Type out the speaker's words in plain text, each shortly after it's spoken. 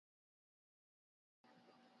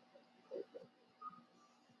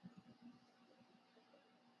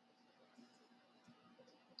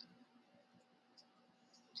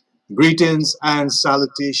Greetings and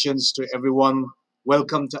salutations to everyone.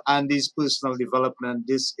 Welcome to Andy's Personal Development.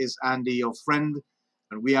 This is Andy, your friend,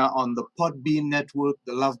 and we are on the Podbean Network,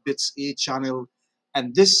 the Love Bits A channel.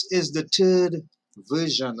 And this is the third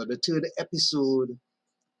version or the third episode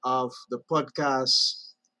of the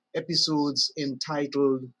podcast, episodes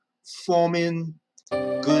entitled Forming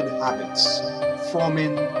Good Habits.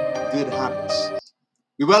 Forming Good Habits.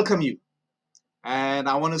 We welcome you. And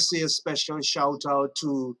I want to say a special shout out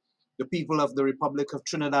to the people of the Republic of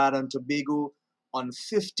Trinidad and Tobago on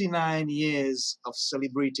 59 years of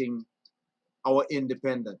celebrating our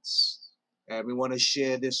independence. And we want to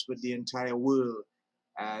share this with the entire world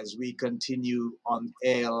as we continue on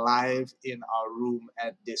air live in our room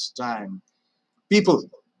at this time. People,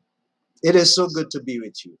 it is so good to be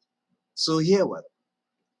with you. So, here what?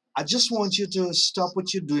 I just want you to stop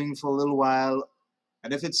what you're doing for a little while.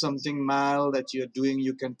 And if it's something mild that you're doing,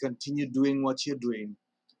 you can continue doing what you're doing.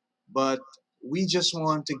 But we just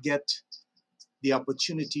want to get the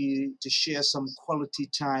opportunity to share some quality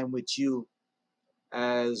time with you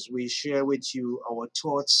as we share with you our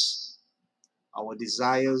thoughts, our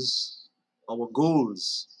desires, our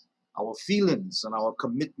goals, our feelings, and our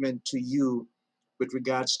commitment to you with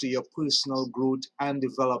regards to your personal growth and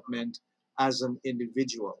development as an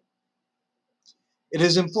individual. It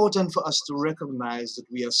is important for us to recognize that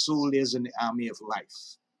we are soldiers in the army of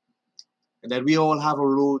life and that we all have a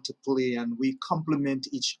role to play and we complement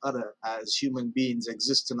each other as human beings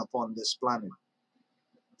existing upon this planet.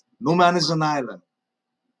 No man is an island.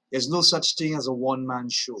 There's no such thing as a one man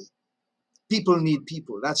show. People need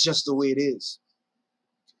people. That's just the way it is.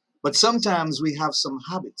 But sometimes we have some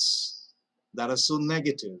habits that are so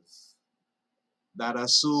negative, that are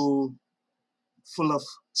so full of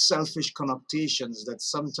selfish connotations that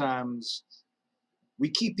sometimes we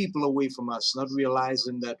keep people away from us, not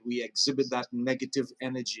realizing that we exhibit that negative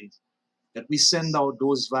energy, that we send out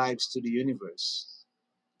those vibes to the universe.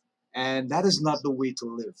 And that is not the way to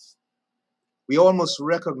live. We almost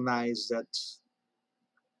recognize that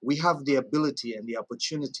we have the ability and the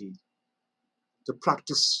opportunity to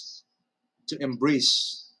practice, to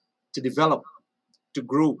embrace, to develop, to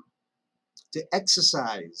grow, to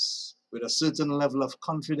exercise with a certain level of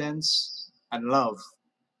confidence and love,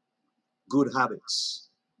 good habits.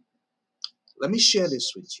 Let me share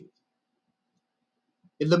this with you.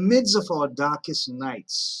 In the midst of our darkest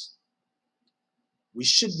nights, we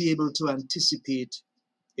should be able to anticipate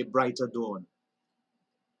a brighter dawn.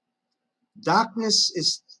 Darkness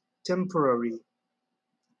is temporary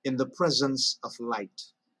in the presence of light,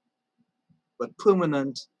 but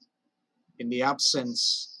permanent in the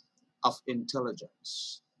absence of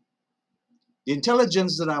intelligence. The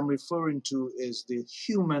intelligence that I'm referring to is the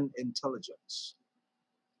human intelligence,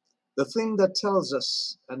 the thing that tells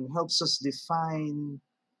us and helps us define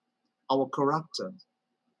our character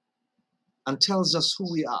and tells us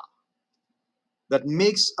who we are, that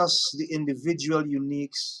makes us the individual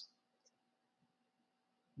uniques,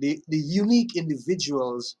 the unique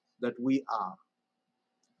individuals that we are.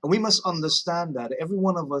 And we must understand that every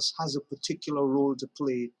one of us has a particular role to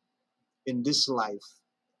play in this life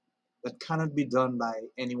that cannot be done by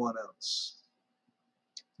anyone else.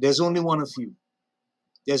 There's only one of you.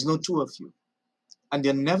 There's no two of you. And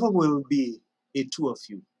there never will be a two of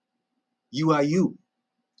you. You are you.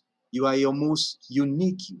 You are your most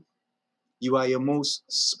unique you. You are your most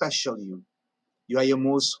special you. You are your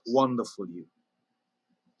most wonderful you.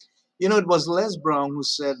 You know, it was Les Brown who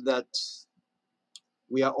said that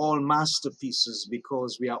we are all masterpieces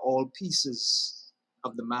because we are all pieces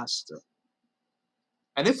of the master.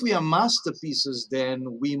 And if we are masterpieces,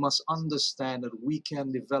 then we must understand that we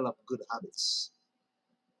can develop good habits.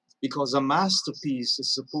 Because a masterpiece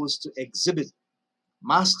is supposed to exhibit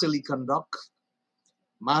masterly conduct,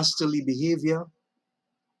 masterly behavior,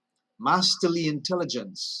 masterly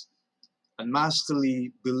intelligence, and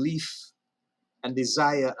masterly belief and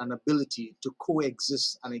desire and ability to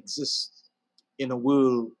coexist and exist in a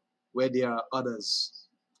world where there are others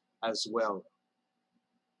as well.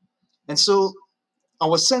 And so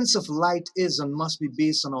our sense of light is and must be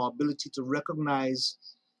based on our ability to recognize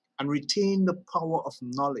and retain the power of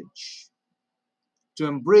knowledge, to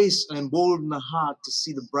embrace and embolden the heart to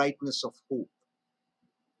see the brightness of hope,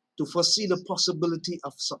 to foresee the possibility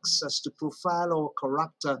of success, to profile our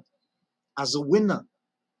character as a winner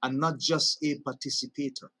and not just a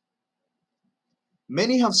participator.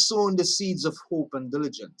 Many have sown the seeds of hope and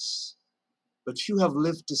diligence, but few have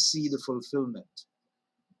lived to see the fulfillment.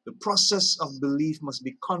 The process of belief must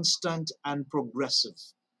be constant and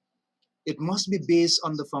progressive. It must be based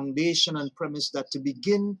on the foundation and premise that to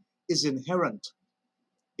begin is inherent.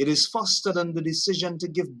 It is fostered on the decision to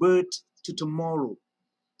give birth to tomorrow,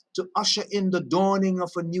 to usher in the dawning of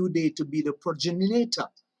a new day, to be the progenitor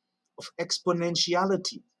of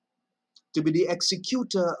exponentiality, to be the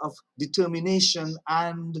executor of determination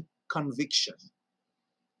and conviction.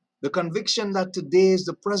 The conviction that today is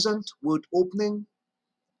the present worth opening,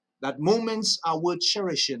 that moments are worth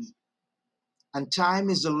cherishing, and time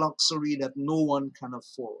is a luxury that no one can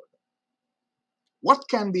afford. What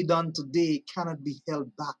can be done today cannot be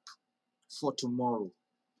held back for tomorrow.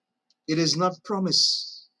 It is not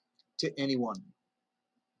promised to anyone.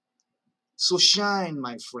 So shine,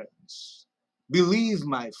 my friends. Believe,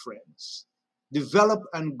 my friends. Develop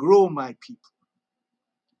and grow, my people.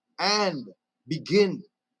 And begin.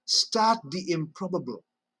 Start the improbable.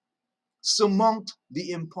 Surmount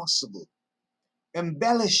the impossible.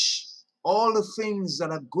 Embellish all the things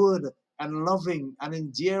that are good and loving and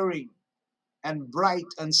endearing and bright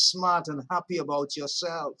and smart and happy about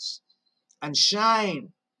yourselves. And shine,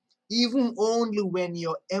 even only when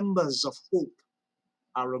your embers of hope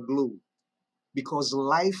are aglow. Because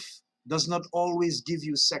life does not always give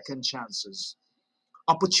you second chances.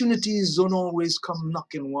 Opportunities don't always come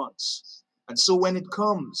knocking once. And so when it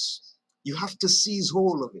comes, you have to seize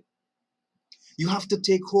hold of it. You have to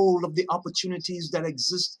take hold of the opportunities that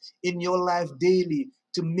exist in your life daily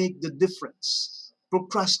to make the difference.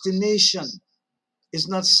 Procrastination is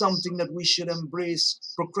not something that we should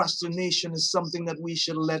embrace. Procrastination is something that we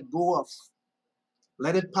should let go of.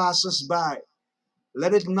 Let it pass us by.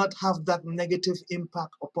 Let it not have that negative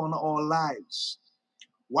impact upon our lives.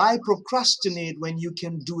 Why procrastinate when you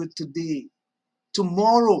can do it today?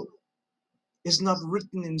 Tomorrow is not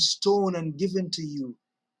written in stone and given to you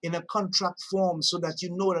in a contract form so that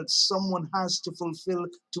you know that someone has to fulfill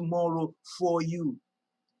tomorrow for you.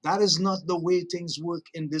 That is not the way things work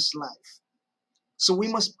in this life. So we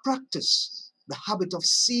must practice the habit of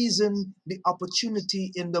seizing the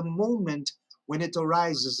opportunity in the moment when it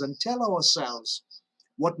arises and tell ourselves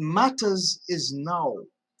what matters is now.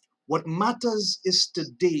 What matters is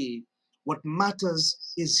today. What matters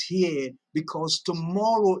is here, because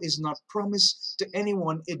tomorrow is not promised to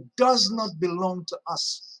anyone. It does not belong to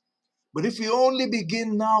us. But if we only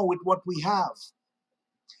begin now with what we have,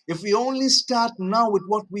 if we only start now with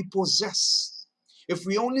what we possess, if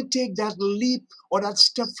we only take that leap or that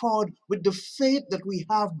step forward with the faith that we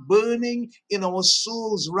have burning in our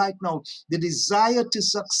souls right now, the desire to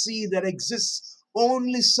succeed that exists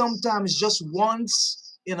only sometimes just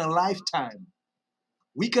once in a lifetime,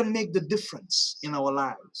 we can make the difference in our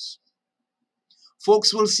lives.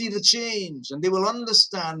 Folks will see the change and they will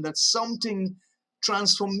understand that something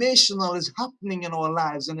transformational is happening in our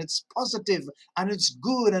lives, and it's positive and it's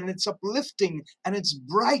good and it's uplifting and it's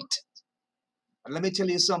bright. And let me tell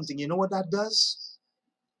you something, you know what that does?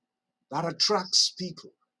 That attracts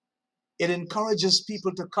people. It encourages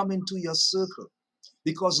people to come into your circle,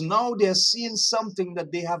 because now they're seeing something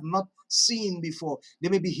that they have not seen before. They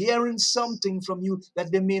may be hearing something from you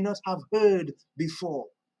that they may not have heard before.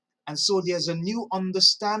 And so there's a new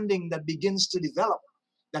understanding that begins to develop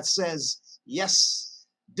that says, yes,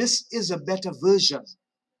 this is a better version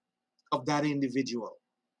of that individual.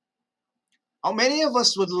 How many of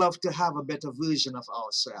us would love to have a better version of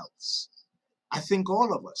ourselves? I think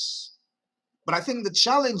all of us. But I think the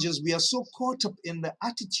challenge is we are so caught up in the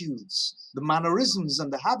attitudes, the mannerisms,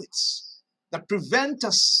 and the habits that prevent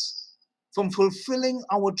us from fulfilling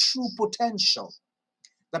our true potential,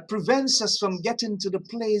 that prevents us from getting to the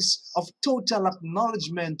place of total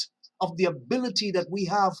acknowledgement of the ability that we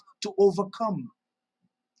have to overcome,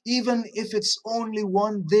 even if it's only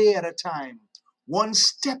one day at a time, one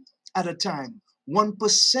step at a time,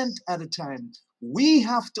 1% at a time. We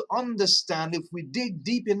have to understand, if we dig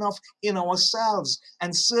deep enough in ourselves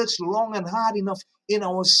and search long and hard enough in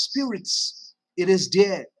our spirits, it is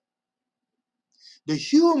there. The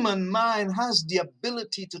human mind has the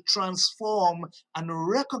ability to transform and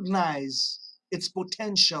recognize its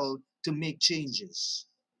potential to make changes.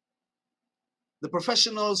 The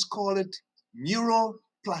professionals call it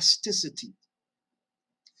neuroplasticity.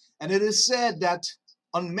 And it is said that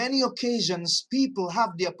on many occasions, people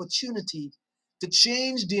have the opportunity to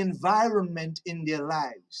change the environment in their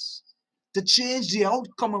lives, to change the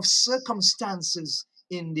outcome of circumstances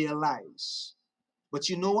in their lives. But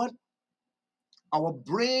you know what? Our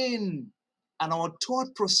brain and our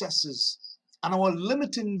thought processes and our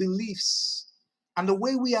limiting beliefs and the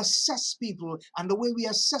way we assess people and the way we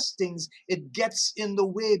assess things, it gets in the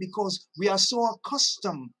way because we are so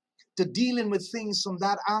accustomed to dealing with things from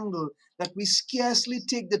that angle that we scarcely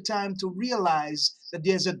take the time to realize that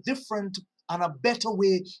there's a different and a better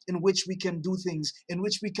way in which we can do things, in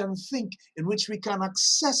which we can think, in which we can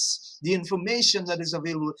access the information that is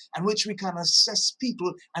available, and which we can assess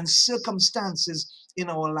people and circumstances in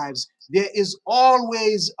our lives. There is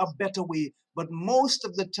always a better way, but most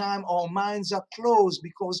of the time our minds are closed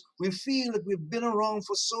because we feel that we've been around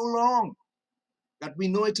for so long that we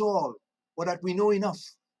know it all, or that we know enough,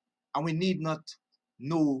 and we need not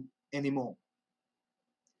know anymore.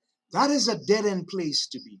 That is a dead end place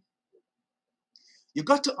to be. You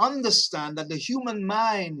got to understand that the human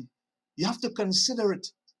mind, you have to consider it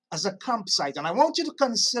as a campsite. And I want you to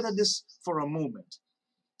consider this for a moment.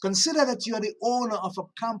 Consider that you are the owner of a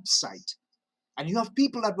campsite and you have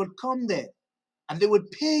people that would come there and they would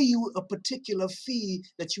pay you a particular fee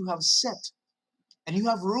that you have set. And you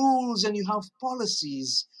have rules and you have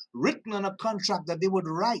policies written on a contract that they would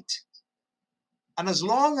write. And as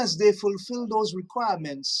long as they fulfill those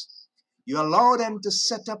requirements, you allow them to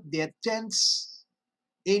set up their tents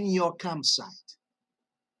in your campsite.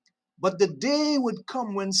 But the day would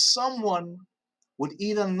come when someone would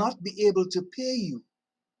either not be able to pay you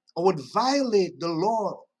or would violate the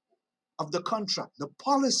law of the contract, the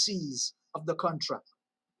policies of the contract.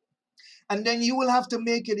 And then you will have to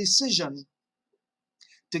make a decision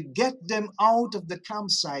to get them out of the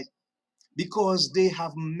campsite because they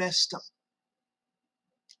have messed up.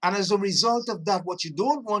 And as a result of that, what you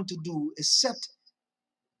don't want to do is set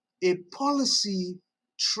a policy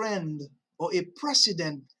trend or a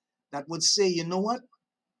precedent that would say, you know what?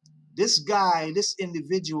 This guy, this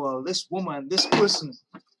individual, this woman, this person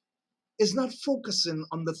is not focusing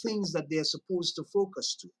on the things that they're supposed to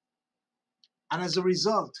focus to. And as a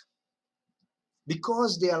result,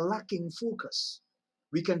 because they are lacking focus,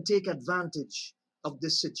 we can take advantage of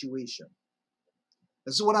this situation.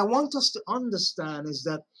 And so what I want us to understand is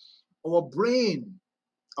that our brain,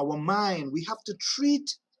 our mind, we have to treat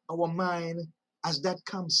our mind as that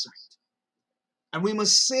campsite. And we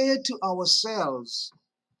must say to ourselves,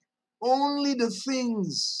 only the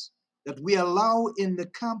things that we allow in the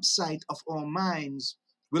campsite of our minds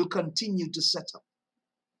will continue to set up.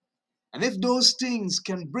 And if those things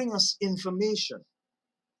can bring us information,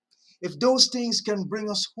 if those things can bring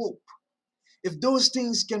us hope, if those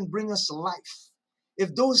things can bring us life,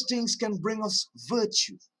 if those things can bring us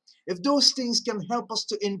virtue, if those things can help us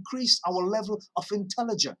to increase our level of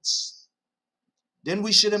intelligence, then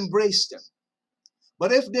we should embrace them.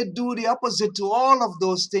 But if they do the opposite to all of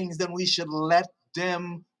those things, then we should let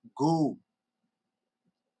them go.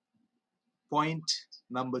 Point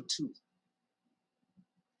number 2.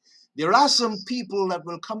 There are some people that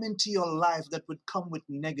will come into your life that would come with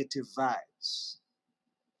negative vibes.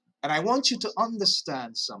 And I want you to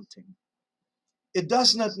understand something. It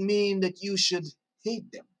does not mean that you should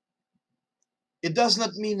hate them. It does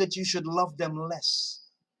not mean that you should love them less.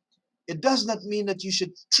 It does not mean that you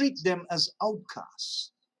should treat them as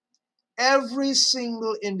outcasts. Every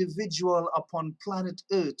single individual upon planet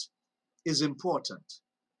Earth is important.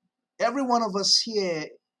 Every one of us here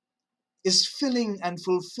is filling and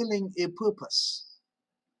fulfilling a purpose.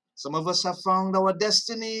 Some of us have found our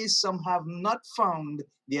destiny, some have not found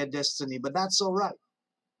their destiny, but that's all right.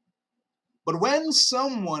 But when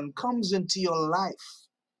someone comes into your life,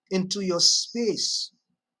 into your space,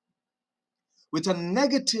 with a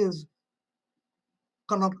negative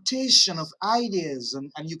connotation of ideas,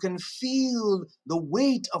 and you can feel the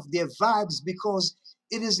weight of their vibes because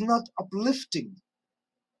it is not uplifting,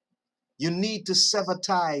 you need to sever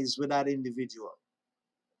ties with that individual.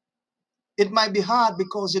 It might be hard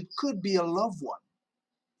because it could be a loved one,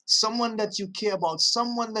 someone that you care about,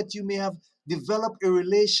 someone that you may have developed a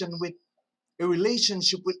relationship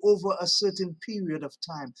with over a certain period of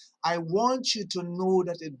time. I want you to know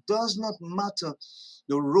that it does not matter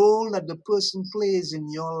the role that the person plays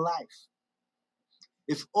in your life.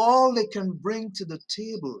 If all they can bring to the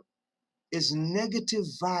table is negative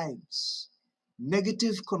vibes,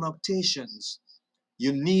 negative connotations,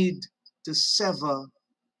 you need to sever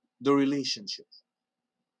the relationship.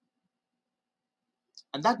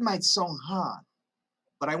 And that might sound hard,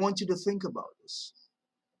 but I want you to think about this.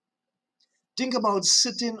 Think about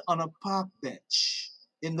sitting on a park bench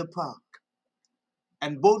in the park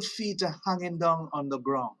and both feet are hanging down on the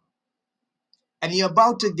ground. And you're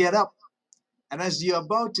about to get up. And as you're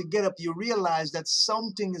about to get up, you realize that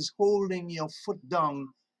something is holding your foot down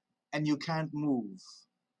and you can't move.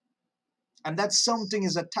 And that something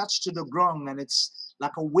is attached to the ground and it's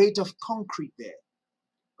like a weight of concrete there,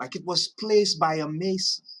 like it was placed by a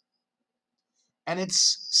mason. And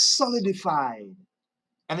it's solidified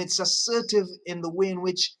and it's assertive in the way in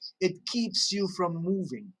which it keeps you from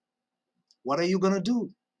moving. What are you going to do?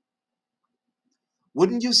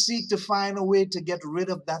 Wouldn't you seek to find a way to get rid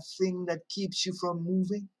of that thing that keeps you from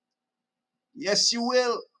moving? Yes, you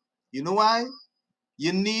will. You know why?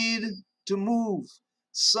 You need to move.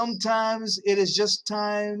 Sometimes it is just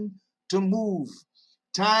time to move,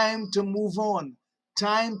 time to move on,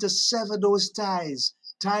 time to sever those ties,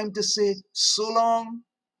 time to say so long,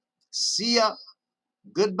 see ya,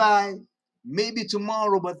 goodbye, maybe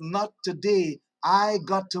tomorrow, but not today. I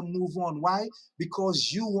got to move on. Why?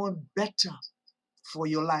 Because you want better for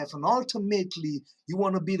your life. And ultimately, you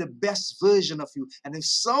want to be the best version of you. And if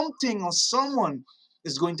something or someone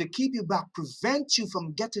is going to keep you back, prevent you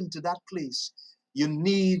from getting to that place, you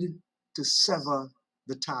need to sever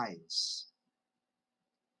the ties.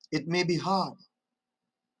 It may be hard,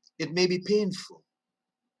 it may be painful,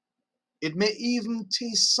 it may even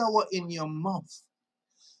taste sour in your mouth,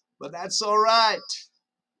 but that's all right.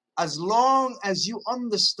 As long as you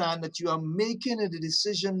understand that you are making a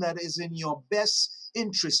decision that is in your best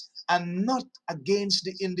interest and not against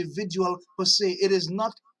the individual per se. It is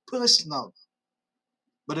not personal,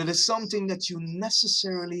 but it is something that you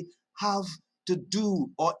necessarily have to do,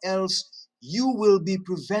 or else you will be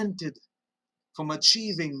prevented from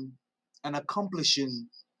achieving and accomplishing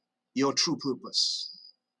your true purpose.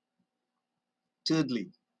 Thirdly,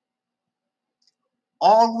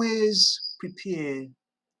 always prepare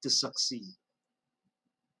to succeed.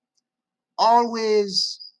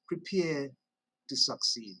 Always prepare to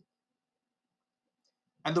succeed.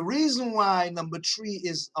 And the reason why number three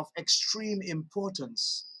is of extreme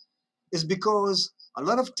importance is because a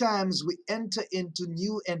lot of times we enter into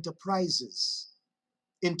new enterprises,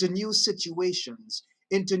 into new situations,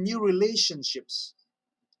 into new relationships,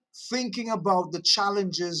 thinking about the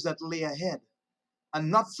challenges that lay ahead and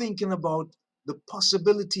not thinking about the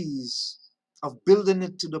possibilities of building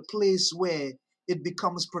it to the place where it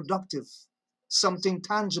becomes productive, something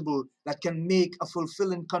tangible that can make a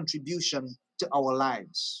fulfilling contribution to our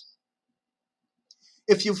lives.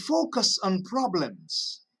 If you focus on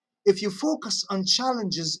problems, if you focus on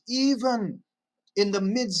challenges, even in the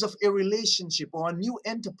midst of a relationship or a new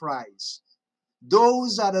enterprise,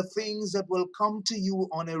 those are the things that will come to you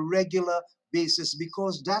on a regular basis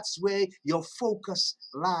because that's where your focus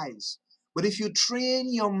lies. But if you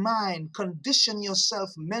train your mind, condition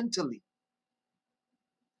yourself mentally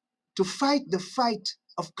to fight the fight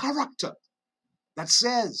of character that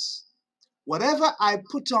says, whatever I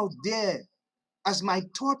put out there as my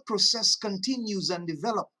thought process continues and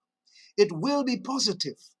develops, it will be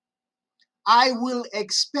positive. I will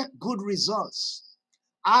expect good results.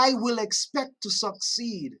 I will expect to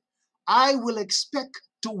succeed. I will expect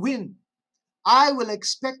to win. I will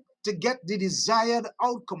expect to get the desired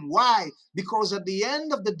outcome. Why? Because at the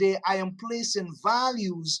end of the day, I am placing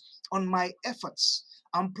values on my efforts.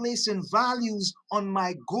 I'm placing values on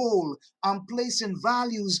my goal. I'm placing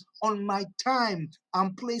values on my time.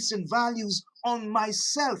 I'm placing values on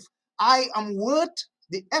myself. I am worth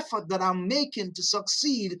the effort that I'm making to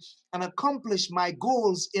succeed and accomplish my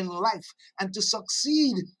goals in life and to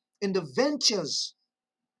succeed in the ventures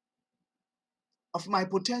of my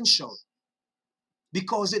potential,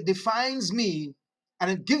 because it defines me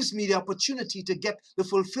and it gives me the opportunity to get the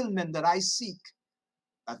fulfillment that I seek,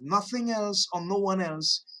 that nothing else or no one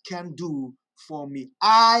else can do for me.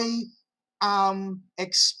 I am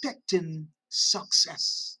expecting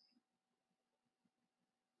success.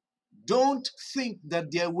 Don't think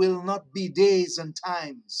that there will not be days and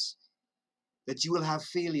times that you will have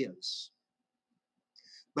failures.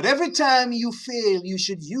 But every time you fail, you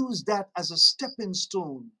should use that as a stepping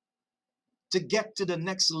stone to get to the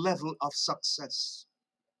next level of success.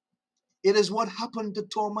 It is what happened to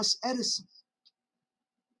Thomas Edison.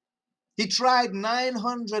 He tried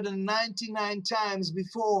 999 times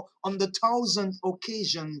before on the 1000th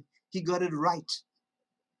occasion he got it right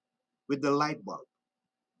with the light bulb.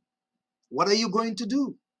 What are you going to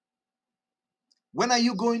do? When are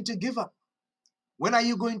you going to give up? When are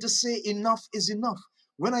you going to say enough is enough?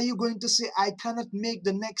 When are you going to say, I cannot make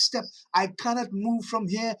the next step? I cannot move from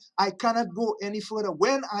here. I cannot go any further.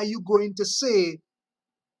 When are you going to say,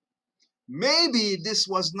 maybe this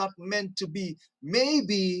was not meant to be?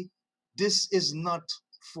 Maybe this is not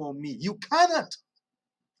for me. You cannot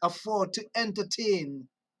afford to entertain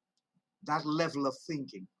that level of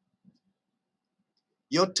thinking.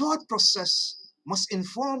 Your thought process must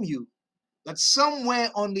inform you that somewhere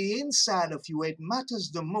on the inside of you, where it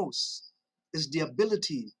matters the most, is the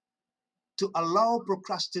ability to allow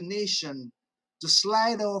procrastination to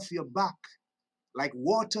slide off your back like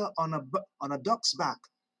water on a duck's back,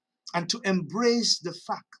 and to embrace the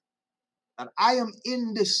fact that I am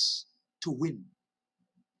in this to win.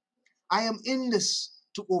 I am in this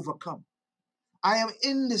to overcome. I am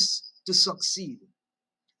in this to succeed.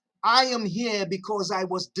 I am here because I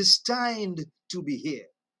was destined to be here.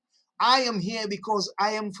 I am here because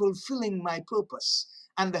I am fulfilling my purpose.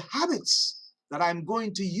 And the habits that I'm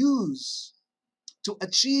going to use to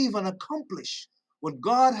achieve and accomplish what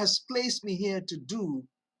God has placed me here to do,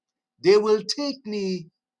 they will take me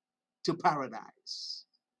to paradise.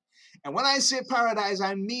 And when I say paradise,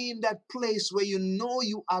 I mean that place where you know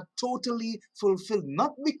you are totally fulfilled,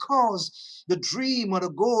 not because the dream or the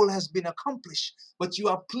goal has been accomplished, but you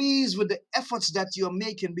are pleased with the efforts that you're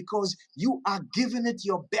making because you are giving it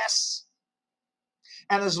your best.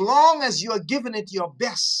 And as long as you are giving it your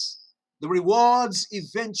best, the rewards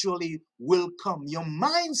eventually will come. Your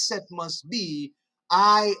mindset must be,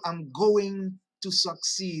 I am going to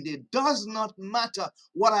succeed. It does not matter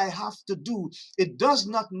what I have to do. It does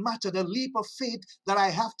not matter the leap of faith that I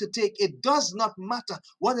have to take. It does not matter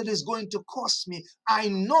what it is going to cost me. I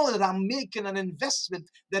know that I'm making an investment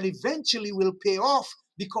that eventually will pay off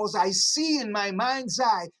because I see in my mind's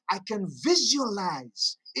eye, I can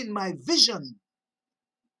visualize in my vision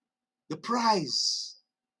the prize,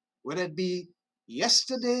 whether it be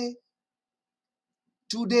yesterday,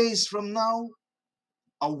 2 days from now,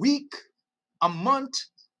 a week, a month,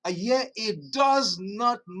 a year, it does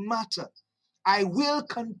not matter. I will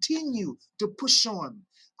continue to push on.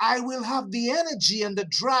 I will have the energy and the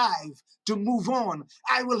drive to move on.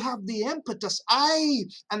 I will have the impetus. I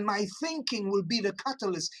and my thinking will be the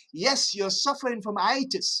catalyst. Yes, you're suffering from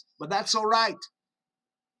itis, but that's all right.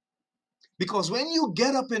 Because when you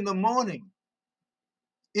get up in the morning,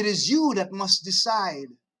 it is you that must decide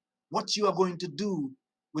what you are going to do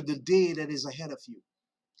with the day that is ahead of you.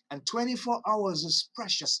 And 24 hours is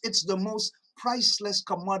precious. It's the most priceless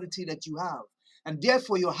commodity that you have. And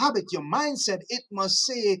therefore, your habit, your mindset, it must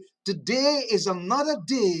say, today is another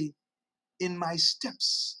day in my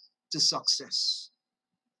steps to success.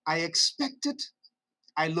 I expect it.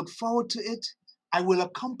 I look forward to it. I will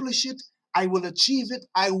accomplish it. I will achieve it.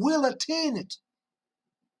 I will attain it.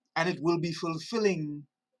 And it will be fulfilling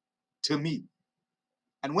to me.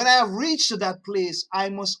 And when I have reached to that place, I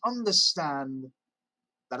must understand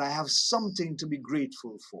that I have something to be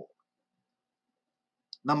grateful for.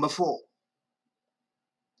 Number 4,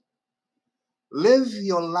 live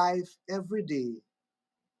your life every day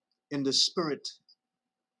in the spirit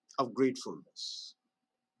of gratefulness.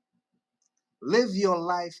 Live your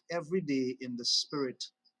life every day in the spirit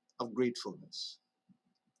of gratefulness.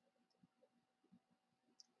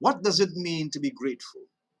 What does it mean to be grateful?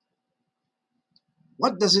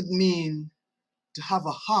 What does it mean to have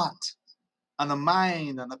a heart and a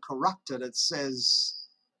mind and a character that says,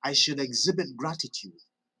 I should exhibit gratitude?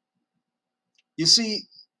 You see,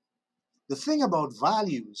 the thing about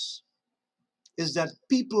values is that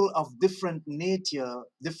people of different nature,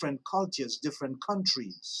 different cultures, different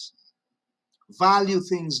countries value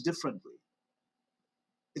things differently.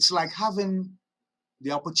 It's like having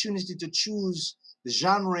the opportunity to choose the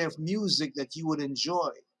genre of music that you would enjoy.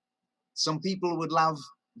 Some people would love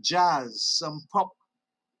jazz, some pop,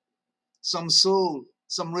 some soul,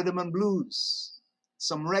 some rhythm and blues,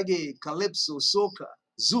 some reggae, calypso, soca,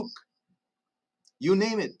 zouk, you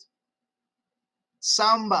name it,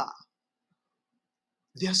 samba.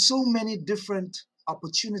 There are so many different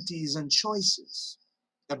opportunities and choices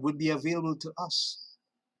that would be available to us.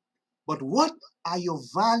 But what are your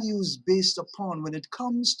values based upon when it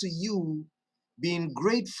comes to you being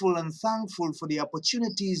grateful and thankful for the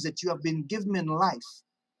opportunities that you have been given in life?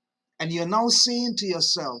 And you're now saying to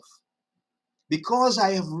yourself, because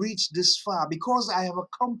I have reached this far, because I have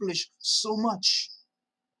accomplished so much,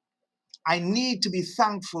 I need to be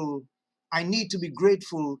thankful. I need to be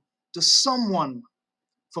grateful to someone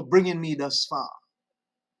for bringing me thus far.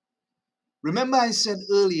 Remember, I said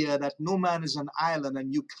earlier that no man is an island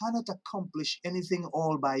and you cannot accomplish anything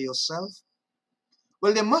all by yourself.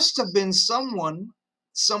 Well, there must have been someone,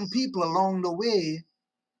 some people along the way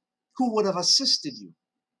who would have assisted you,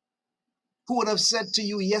 who would have said to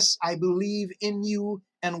you, yes, I believe in you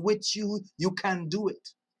and with you, you can do it.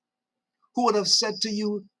 Who would have said to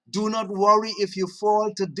you, do not worry if you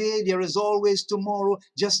fall today, there is always tomorrow,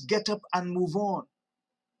 just get up and move on.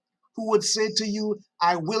 Who would say to you,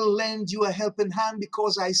 I will lend you a helping hand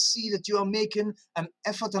because I see that you are making an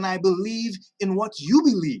effort and I believe in what you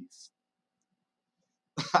believe.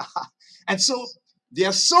 And so there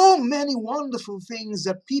are so many wonderful things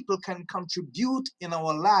that people can contribute in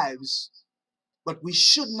our lives, but we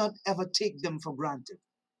should not ever take them for granted.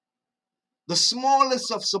 The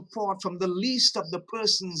smallest of support from the least of the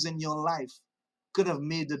persons in your life could have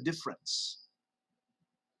made a difference.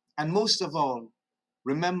 And most of all,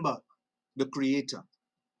 remember the Creator.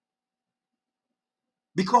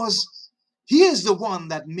 because he is the one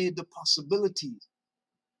that made the possibility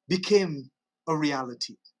became a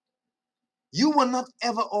reality. You were not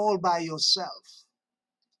ever all by yourself,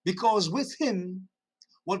 because with him,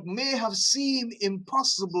 what may have seemed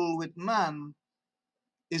impossible with man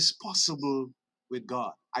is possible with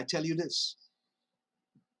God. I tell you this,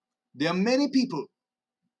 there are many people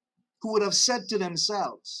who would have said to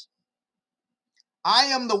themselves, I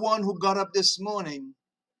am the one who got up this morning,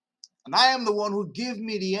 and I am the one who gave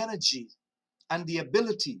me the energy and the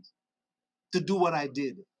ability to do what I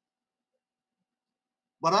did.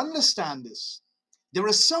 But understand this, there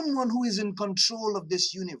is someone who is in control of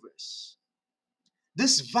this universe,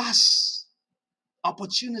 this vast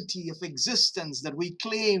opportunity of existence that we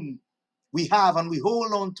claim we have and we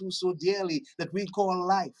hold on to so dearly that we call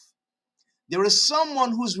life. There is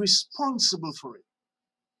someone who's responsible for it.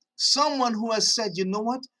 Someone who has said, you know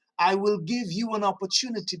what? I will give you an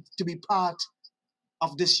opportunity to be part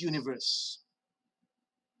of this universe.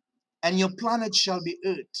 And your planet shall be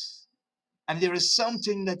Earth. And there is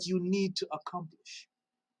something that you need to accomplish.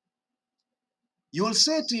 You will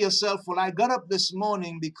say to yourself, well, I got up this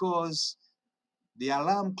morning because the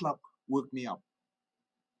alarm clock woke me up.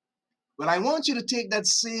 Well, I want you to take that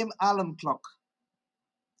same alarm clock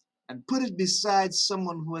and put it beside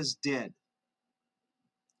someone who is dead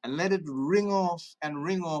and let it ring off,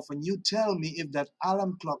 and you tell me if that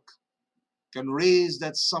alarm clock can raise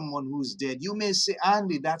that someone who's dead. You may say,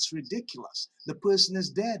 Andy, that's ridiculous. The person is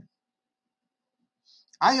dead.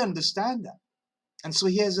 I understand that. And so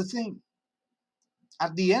here's the thing.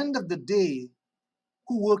 At the end of the day,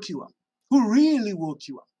 who woke you up? Who really woke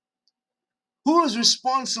you up? Who is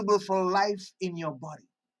responsible for life in your body?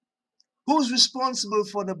 Who's responsible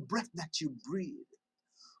for the breath that you breathe?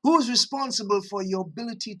 Who's responsible for your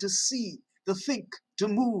ability to see, to think, to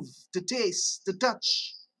move, to taste, to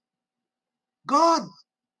touch? God,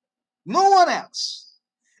 no one else.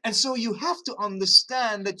 And so you have to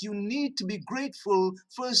understand that you need to be grateful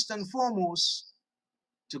first and foremost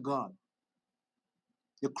to God,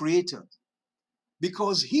 the Creator,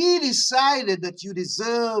 because He decided that you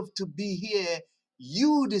deserve to be here.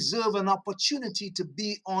 You deserve an opportunity to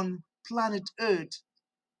be on planet Earth,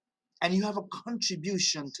 and you have a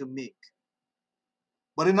contribution to make.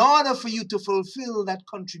 But in order for you to fulfill that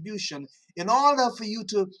contribution, in order for you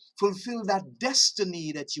to fulfill that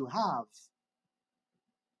destiny that you have,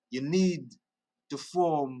 you need to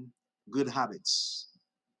form good habits.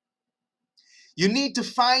 You need to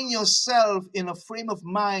find yourself in a frame of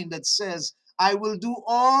mind that says, I will do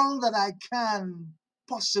all that I can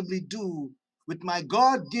possibly do with my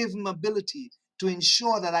God-given ability to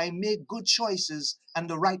ensure that I make good choices and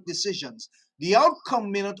the right decisions. The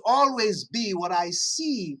outcome may not always be what I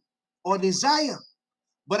see or desire,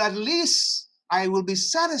 but at least I will be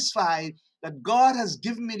satisfied that God has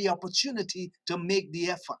given me the opportunity to make the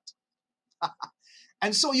effort.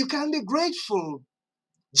 And so you can be grateful,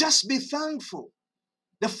 just be thankful.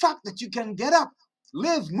 The fact that you can get up,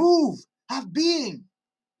 live, move, have being,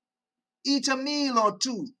 eat a meal or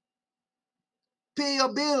two, pay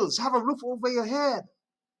your bills, have a roof over your head.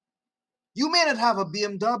 You may not have a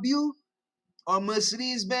BMW or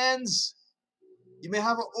Mercedes Benz. You may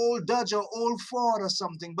have an old Dodge or old Ford or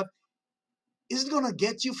something, but is it going to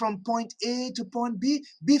get you from point A to point B?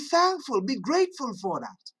 Be thankful, be grateful for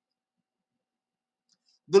that.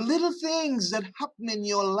 The little things that happen in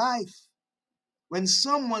your life, when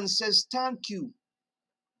someone says thank you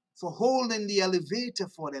for holding the elevator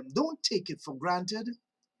for them, don't take it for granted.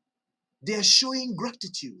 They're showing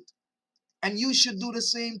gratitude. And you should do the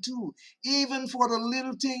same too, even for the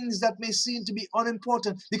little things that may seem to be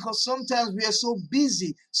unimportant, because sometimes we are so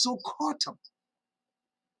busy, so caught up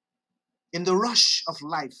in the rush of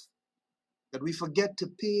life that we forget to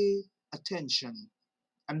pay attention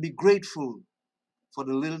and be grateful for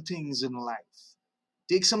the little things in life.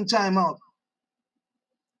 Take some time out,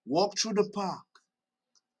 walk through the park,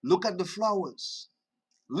 look at the flowers,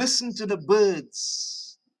 listen to the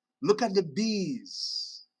birds, look at the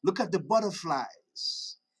bees, look at the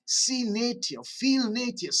butterflies, see nature, feel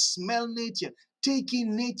nature, smell nature, take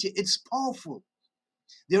in nature. It's powerful.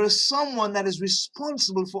 There is someone that is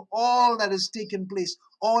responsible for all that is taking place,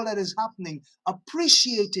 all that is happening.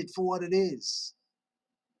 Appreciate it for what it is.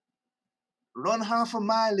 Run half a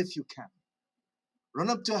mile if you can. Run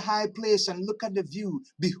up to a high place and look at the view.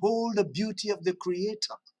 Behold the beauty of the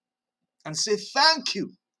Creator. And say, thank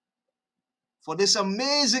you for this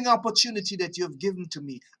amazing opportunity that you have given to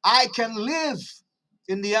me. I can live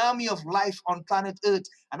in the army of life on planet Earth,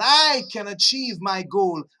 and I can achieve my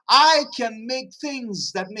goal. I can make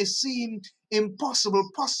things that may seem impossible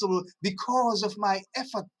possible because of my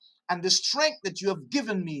effort and the strength that you have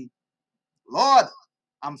given me, Lord,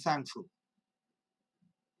 I'm thankful.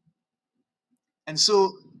 And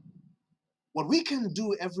so, what we can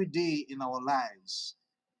do every day in our lives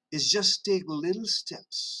is just take little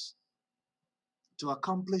steps to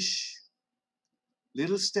accomplish,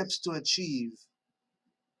 little steps to achieve,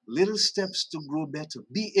 little steps to grow better,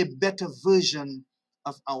 be a better version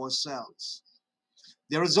of ourselves.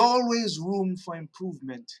 There is always room for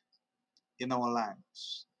improvement in our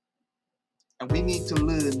lives. And we need to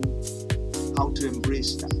learn how to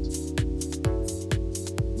embrace that.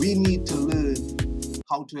 We need to learn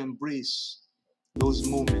how to embrace those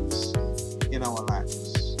moments in our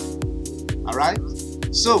lives. All right?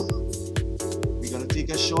 So, we're going to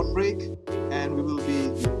take a short break and we will be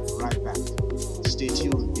right back. Stay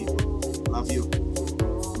tuned, people. Love you.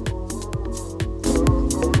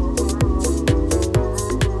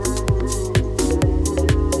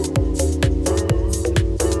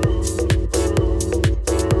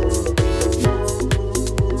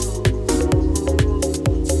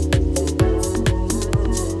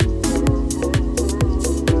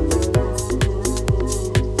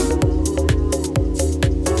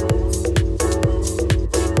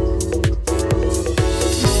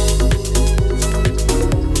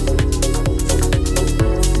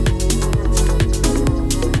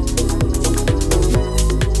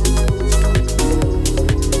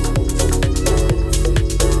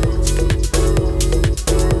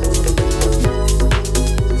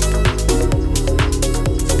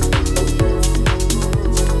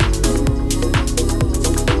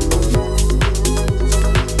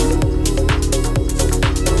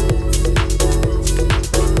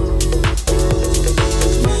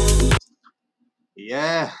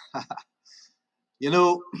 Yeah. You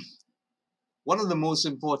know, one of the most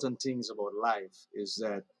important things about life is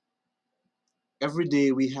that every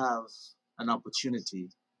day we have an opportunity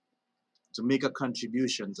to make a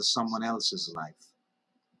contribution to someone else's life.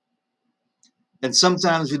 And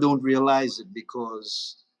sometimes we don't realize it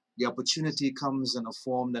because the opportunity comes in a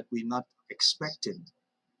form that we're not expecting,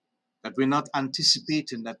 that we're not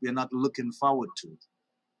anticipating, that we're not looking forward to.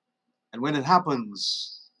 And when it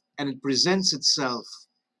happens and it presents itself,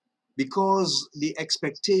 because the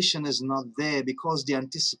expectation is not there, because the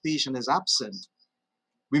anticipation is absent,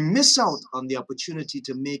 we miss out on the opportunity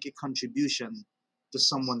to make a contribution to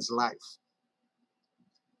someone's life.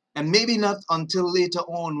 And maybe not until later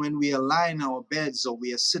on when we are lying in our beds or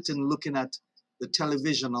we are sitting looking at the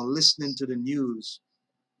television or listening to the news,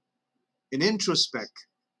 in introspect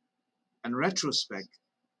and retrospect,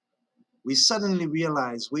 we suddenly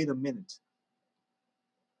realize, wait a minute,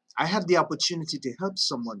 I had the opportunity to help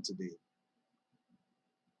someone today,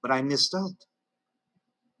 but I missed out.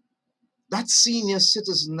 That senior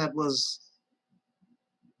citizen that was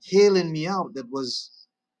hailing me out, that was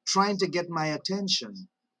trying to get my attention,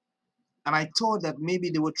 and I thought that maybe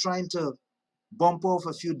they were trying to bump off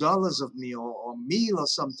a few dollars of me or meal or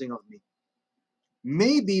something of me.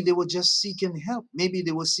 Maybe they were just seeking help. Maybe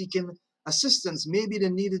they were seeking assistance. Maybe they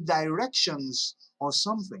needed directions or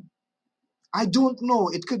something. I don't know.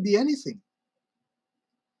 It could be anything.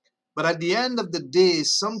 But at the end of the day,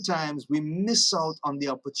 sometimes we miss out on the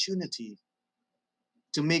opportunity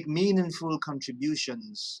to make meaningful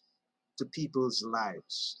contributions to people's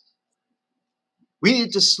lives. We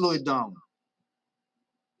need to slow it down.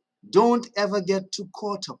 Don't ever get too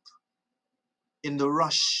caught up in the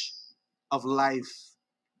rush of life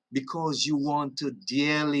because you want to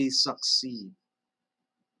dearly succeed.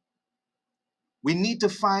 We need to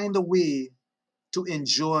find a way to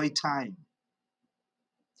enjoy time.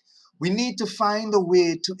 We need to find a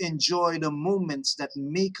way to enjoy the moments that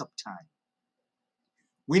make up time.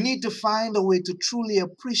 We need to find a way to truly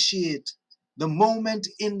appreciate the moment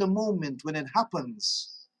in the moment when it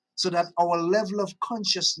happens, so that our level of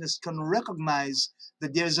consciousness can recognize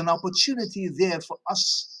that there is an opportunity there for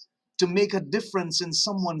us to make a difference in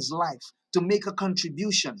someone's life, to make a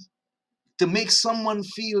contribution, to make someone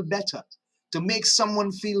feel better, to make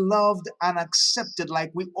someone feel loved and accepted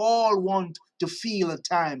like we all want to feel at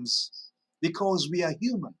times, because we are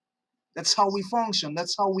human. That's how we function.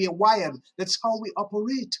 That's how we are wired. That's how we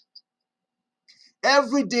operate.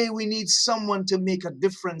 Every day we need someone to make a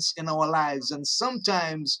difference in our lives, and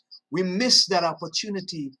sometimes we miss that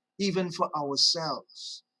opportunity even for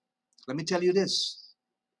ourselves. Let me tell you this.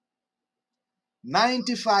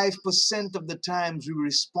 95% of the times we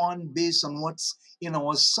respond based on what's in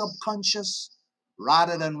our subconscious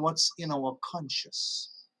rather than what's in our conscious.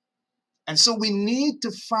 And so we need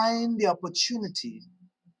to find the opportunity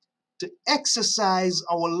to exercise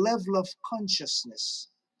our level of consciousness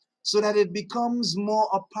so that it becomes more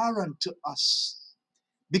apparent to us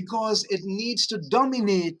because it needs to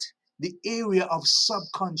dominate the area of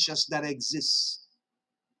subconscious that exists.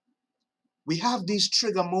 We have these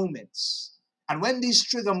trigger moments, and when these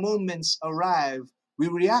trigger moments arrive, we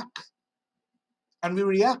react, and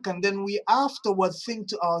then we afterward think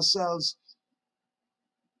to ourselves,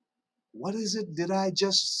 what is it did I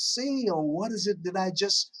just say, or what is it did I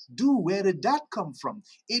just do? Where did that come from?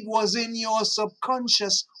 It was in your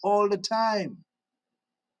subconscious all the time.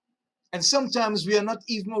 And sometimes we are not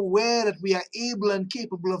even aware that we are able and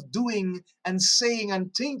capable of doing and saying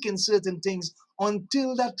and thinking certain things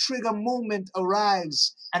until that trigger moment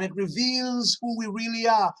arrives and it reveals who we really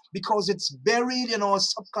are, because it's buried in our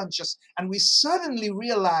subconscious. And we suddenly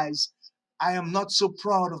realize, I am not so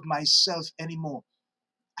proud of myself anymore.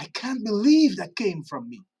 I can't believe that came from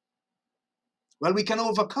me. Well, we can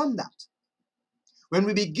overcome that when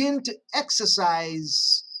we begin to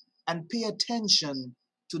exercise and pay attention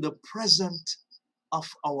to the present of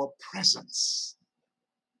our presence.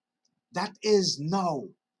 That is now,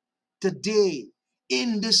 today,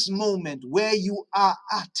 in this moment where you are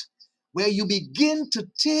at, where you begin to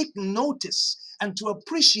take notice and to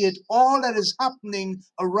appreciate all that is happening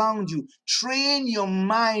around you. Train your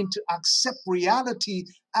mind to accept reality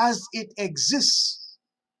as it exists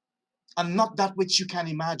and not that which you can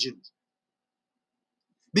imagine.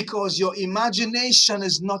 Because your imagination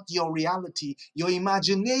is not your reality. Your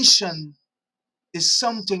imagination is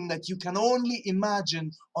something that you can only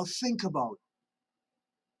imagine or think about,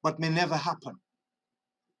 but may never happen,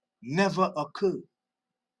 never occur.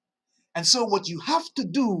 And so what you have to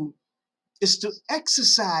do is to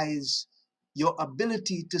exercise your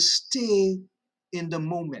ability to stay in the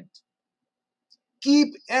moment.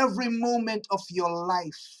 Keep every moment of your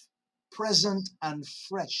life present and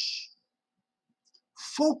fresh.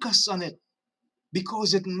 Focus on it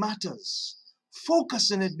because it matters.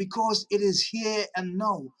 Focus on it because it is here and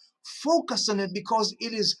now. Focus on it because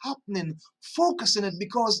it is happening. Focus on it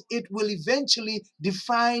because it will eventually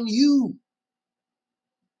define you.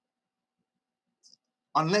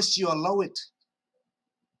 Unless you allow it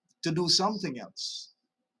to do something else.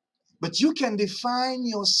 But you can define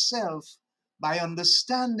yourself by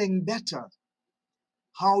understanding better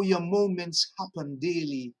how your moments happen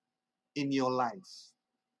daily in your life.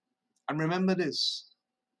 And remember this.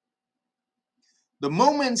 The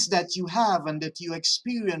moments that you have and that you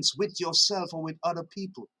experience with yourself or with other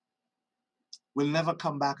people will never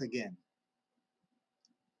come back again.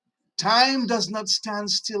 Time does not stand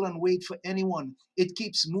still and wait for anyone. It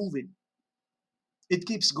keeps moving. It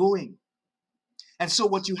keeps going. And so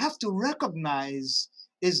what you have to recognize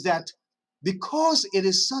is that because it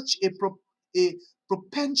is such a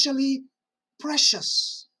potentially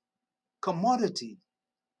precious commodity,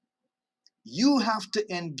 you have to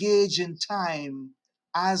engage in time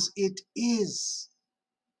as it is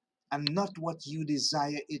and not what you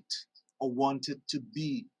desire it or want it to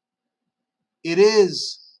be. It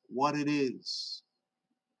is what it is.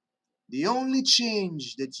 The only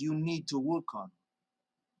change that you need to work on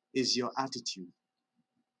is your attitude,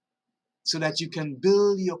 so that you can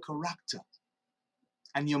build your character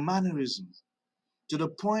and your mannerism to the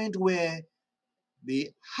point where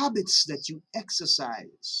the habits that you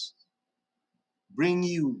exercise bring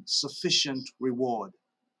you sufficient reward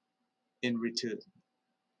in return.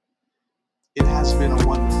 It has been a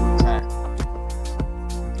wonderful time.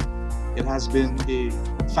 It has been a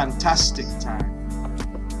fantastic time.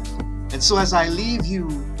 And so as I leave you,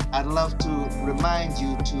 I'd love to remind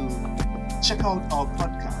you to check out our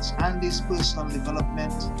podcast, Andy's Personal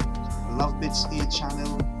Development, Love Bits A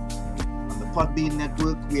channel, on the Podbean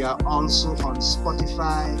Network. We are also on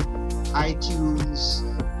Spotify, iTunes,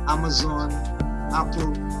 Amazon,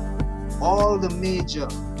 Apple, all the major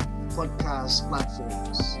podcast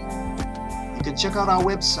platforms. You can check out our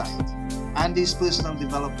website,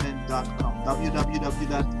 andyspersonaldevelopment.com,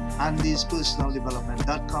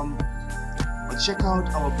 www.andyspersonaldevelopment.com, or check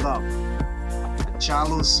out our blog at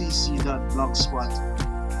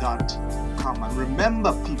charloscc.blogspot.com. And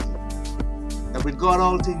remember, people, that with God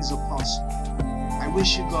all things are possible. I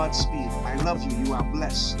wish you Godspeed. I love you. You are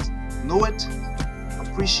blessed. Know it,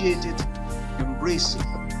 appreciate it, embrace it,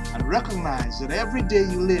 and recognize that every day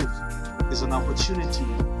you live is an opportunity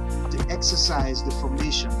to exercise the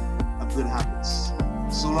formation of good habits.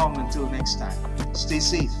 So long until next time. Stay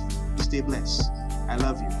safe. Stay blessed. I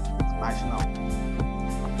love you. Bye for now.